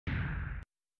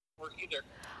either.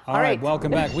 All right,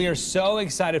 welcome back. We are so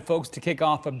excited, folks, to kick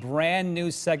off a brand new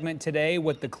segment today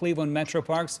with the Cleveland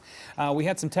Metroparks. We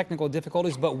had some technical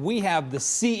difficulties, but we have the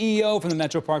CEO from the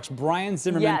Metroparks, Brian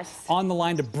Zimmerman, on the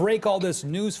line to break all this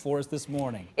news for us this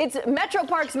morning. It's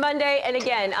Metroparks Monday, and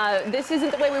again, this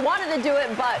isn't the way we wanted to do it,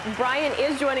 but Brian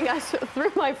is joining us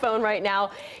through my phone right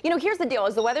now. You know, here's the deal.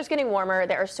 As the weather's getting warmer,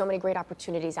 there are so many great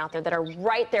opportunities out there that are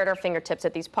right there at our fingertips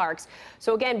at these parks.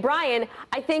 So again, Brian,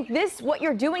 I think what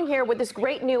you're doing here with this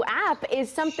great new app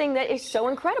is something that is so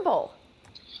incredible.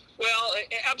 Well,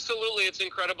 absolutely, it's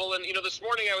incredible. And, you know, this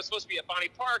morning I was supposed to be at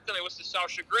Bonnie Park, then I was to South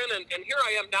Chagrin, and here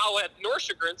I am now at North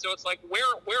Chagrin. So it's like, where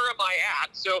am I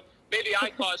at? So maybe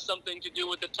I caused something to do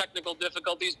with the technical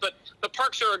difficulties, but the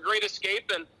parks are a great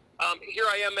escape. And here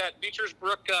I am at Beecher's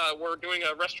Brook. We're doing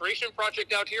a restoration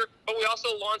project out here, but we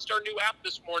also launched our new app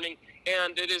this morning,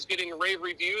 and it is getting rave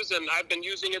reviews, and I've been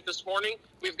using it this morning.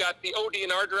 We've got the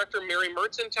OD&R director, Mary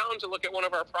Mertz, in town to look at one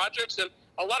of our projects, and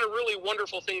a lot of really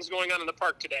wonderful things going on in the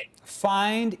park today.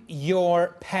 Find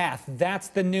Your Path. That's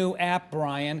the new app,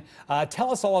 Brian.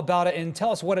 Tell us all about it, and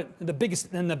tell us what the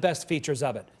biggest and the best features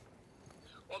of it.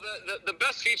 Well, the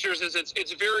best features is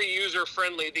it's very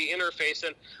user-friendly, the interface,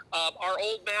 and our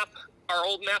old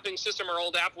mapping system, our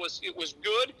old app was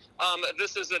good.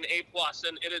 This is an A+,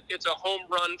 and it's a home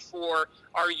run for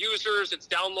our users. It's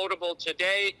downloadable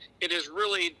today. It is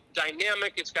really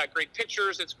dynamic. It's got great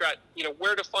pictures. It's got, you know,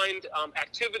 where to find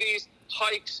activities,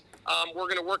 hikes. We're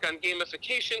going to work on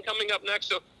gamification coming up next.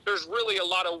 So there's really a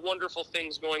lot of wonderful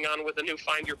things going on with the new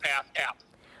Find Your Path app.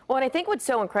 Well, and I think what's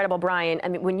so incredible, Brian, I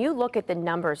mean, when you look at the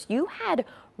numbers, you had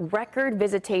record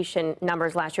visitation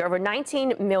numbers last year, over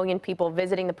 19 million people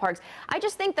visiting the parks. I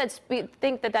just think that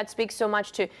speaks so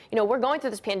much to, you know, we're going through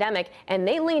this pandemic, and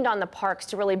they leaned on the parks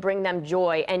to really bring them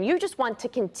joy, and you just want to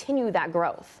continue that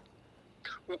growth.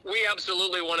 We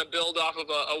absolutely want to build off of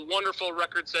a wonderful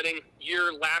record-setting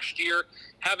year last year.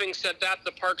 Having said that,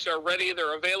 the parks are ready.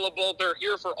 They're available. They're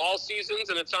here for all seasons,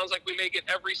 and it sounds like we may get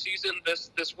every season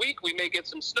this week. We may get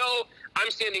some snow.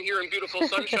 I'm standing here in beautiful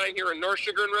sunshine here in North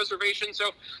Chagrin Reservation.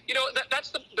 So, you know,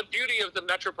 that's the beauty of the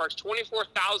Metroparks.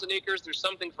 24,000 acres. There's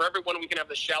something for everyone. We can have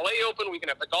the chalet open. We can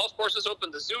have the golf courses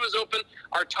open. The zoo is open.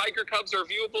 Our tiger cubs are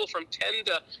viewable from 10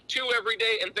 to 2 every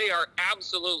day, and they are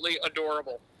absolutely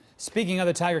adorable. Speaking of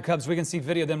the Tiger Cubs, we can see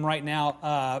video of them right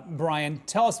now. Brian,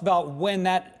 tell us about when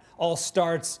that all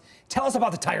starts. Tell us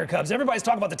about the Tiger Cubs. Everybody's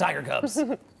talking about the Tiger Cubs.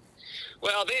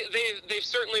 Well, they've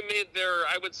certainly made their,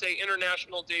 I would say,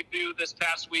 international debut this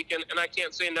past week, and I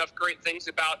can't say enough great things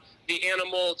about the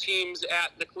animal teams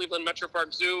at the Cleveland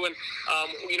Metroparks Zoo, and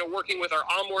you know, working with our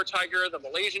Amur tiger, the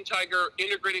Malaysian tiger,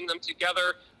 integrating them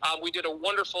together. We did a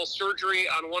wonderful surgery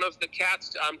on one of the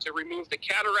cats to remove the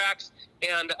cataracts,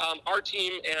 and our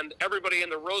team and everybody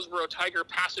in the Roseboro Tiger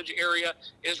Passage area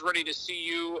is ready to see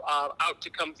you out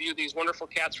to come view these wonderful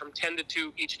cats from 10 to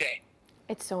 2 each day.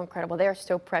 It's so incredible. They are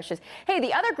so precious. Hey,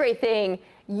 the other great thing,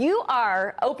 you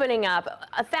are opening up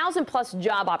 1,000+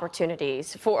 job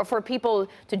opportunities for people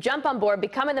to jump on board,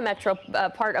 becoming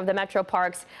the part of the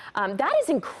Metroparks. That is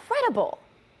incredible.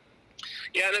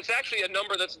 Yeah, and it's actually a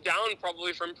number that's down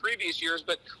probably from previous years,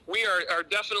 but we are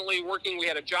definitely working. We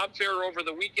had a job fair over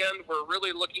the weekend. We're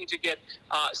really looking to get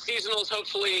seasonals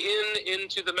hopefully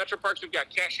into the Metroparks. We've got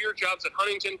cashier jobs at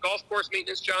Huntington, golf course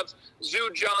maintenance jobs, zoo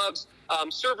jobs,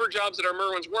 server jobs at our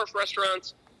Merwin's Wharf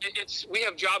restaurants. We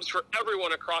have jobs for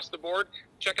everyone across the board.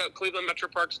 Check out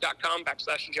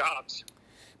clevelandmetroparks.com/jobs.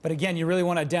 But again, you really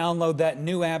want to download that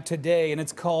new app today, and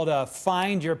it's called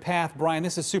Find Your Path. Brian,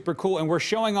 this is super cool, and we're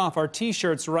showing off our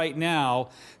T-shirts right now.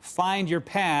 Find Your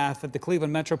Path at the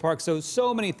Cleveland Metroparks.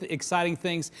 So many exciting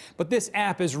things, but this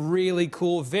app is really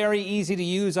cool, very easy to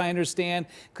use, I understand,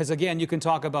 because again, you can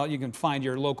find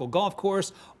your local golf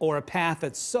course or a path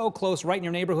that's so close right in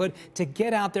your neighborhood to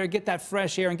get out there, get that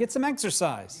fresh air, and get some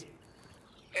exercise.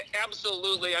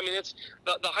 Absolutely. I mean, it's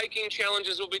the hiking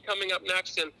challenges will be coming up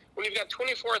next, and when you've got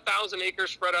 24,000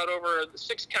 acres spread out over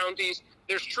 6 counties,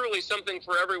 there's truly something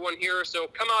for everyone here. So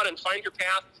come out and find your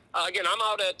path. Again, I'm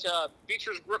out at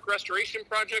Beecher's Brook Restoration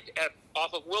Project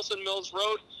off of Wilson Mills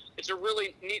Road. It's a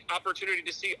really neat opportunity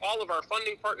to see all of our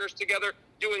funding partners together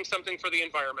doing something for the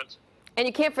environment. And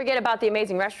you can't forget about the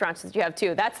amazing restaurants that you have,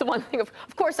 too. That's the one thing.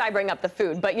 Of course, I bring up the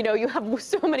food, but, you know, you have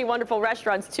so many wonderful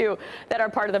restaurants, too, that are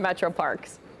part of the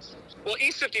Metroparks. Well,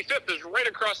 East 55th is right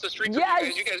across the street from Yes. you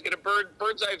guys. You guys get a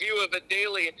bird's eye view of it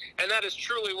daily, and that is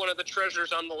truly one of the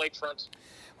treasures on the lakefront.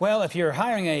 Well, if you're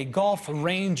hiring a golf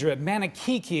ranger at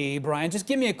Manakiki, Brian, just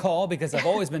give me a call because I've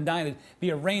always been dying to be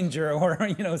a ranger or,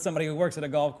 somebody who works at a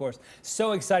golf course.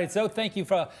 So excited. So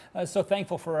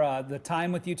thankful for the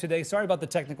time with you today. Sorry about the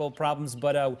technical problems,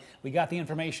 but we got the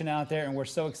information out there, and we're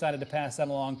so excited to pass that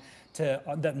along to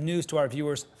the news to our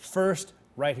viewers first,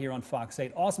 right here on Fox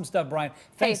 8. Awesome stuff, Brian.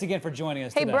 Thanks again for joining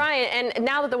us today. Hey, Brian, and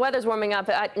now that the weather's warming up,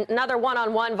 another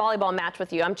one-on-one volleyball match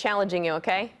with you. I'm challenging you,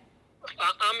 okay?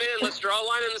 I'm in. Let's draw a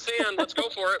line in the sand. Let's go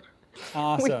for it.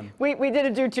 Awesome. We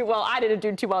didn't do too well. I didn't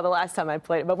do too well the last time I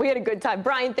played, but we had a good time.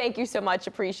 Brian, thank you so much.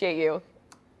 Appreciate you.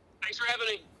 Thanks for having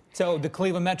me. So the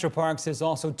Cleveland Metroparks has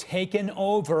also taken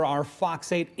over our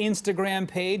Fox 8 Instagram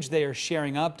page. They are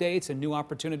sharing updates and new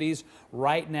opportunities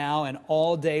right now and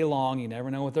all day long. You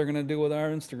never know what they're going to do with our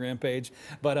Instagram page.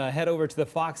 But head over to the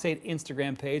Fox 8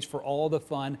 Instagram page for all the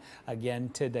fun again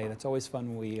today. That's always fun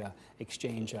when we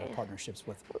exchange partnerships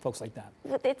with folks like that.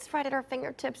 It's right at our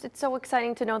fingertips. It's so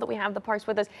exciting to know that we have the Parks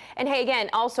with us. And hey, again,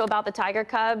 also about the Tiger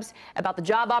Cubs, about the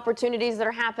job opportunities that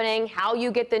are happening, how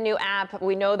you get the new app.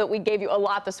 We know that we gave you a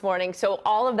lot this morning. So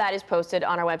all of that is posted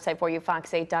on our website for you,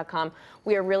 fox8.com.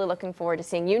 We are really looking forward to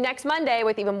seeing you next Monday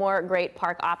with even more great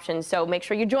park options. So make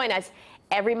sure you join us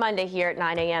every Monday here at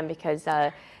 9 a.m. because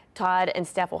Todd and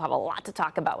Steph will have a lot to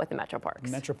talk about with the Metroparks.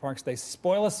 Metroparks, they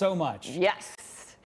spoil us so much. Yes.